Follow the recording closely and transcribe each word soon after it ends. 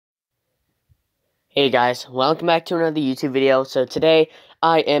Hey guys, welcome back to another YouTube video. So today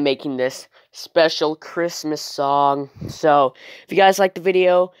I am making this special Christmas song. So if you guys like the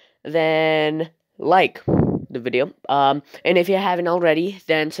video, then like the video. And if you haven't already,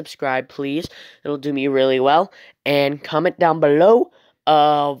 then subscribe please. It'll do me really well. And comment down below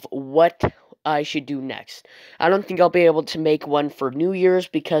of what I should do next. I don't think I'll be able to make one for New Year's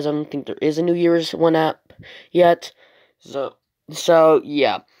because I don't think there is a New Year's one app yet. So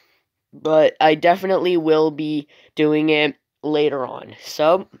yeah. But I definitely will be doing it later on.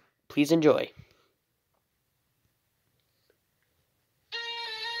 So, please enjoy.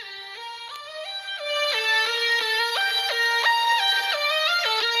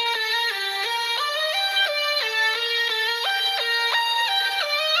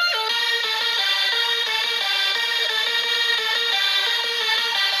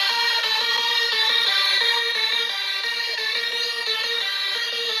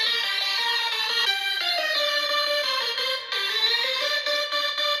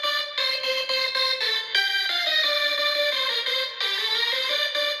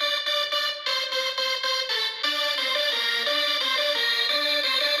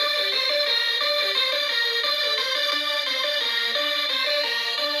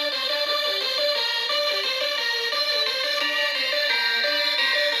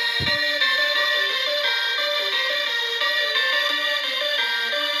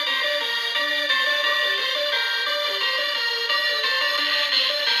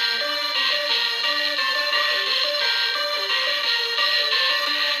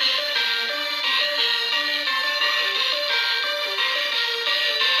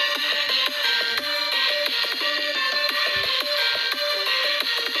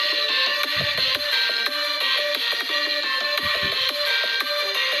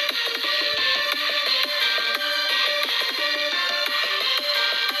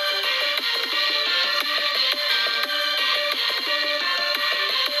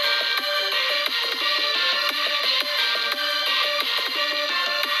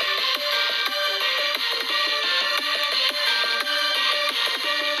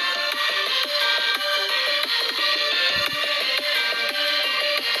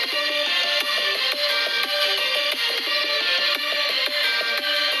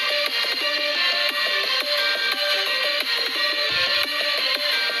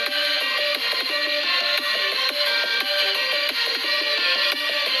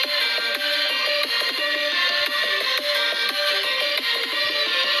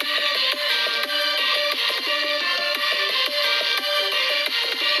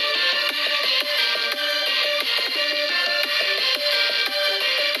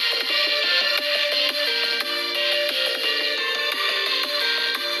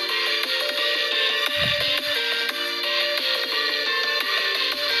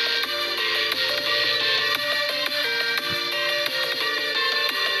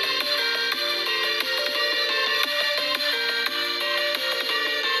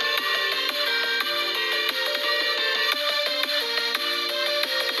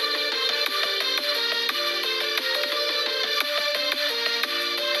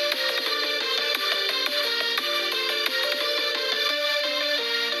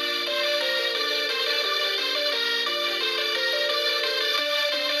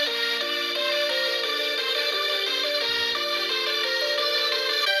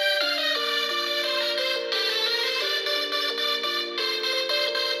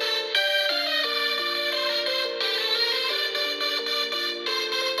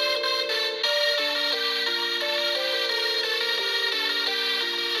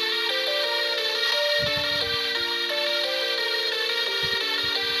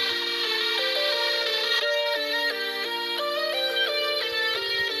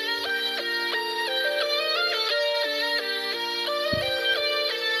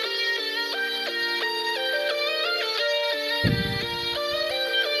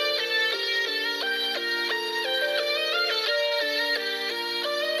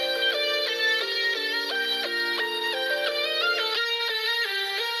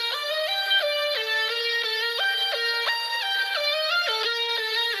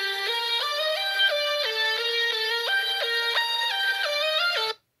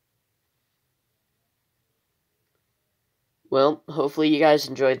 Well, hopefully you guys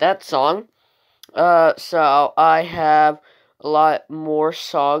enjoyed that song. So I have a lot more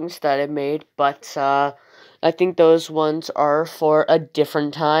songs that I made, but I think those ones are for a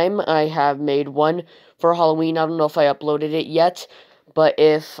different time. I have made one for Halloween. I don't know if I uploaded it yet, but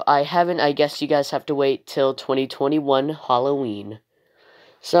if I haven't, I guess you guys have to wait till 2021 Halloween.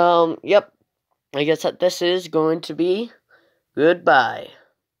 So, yep, I guess that this is going to be goodbye.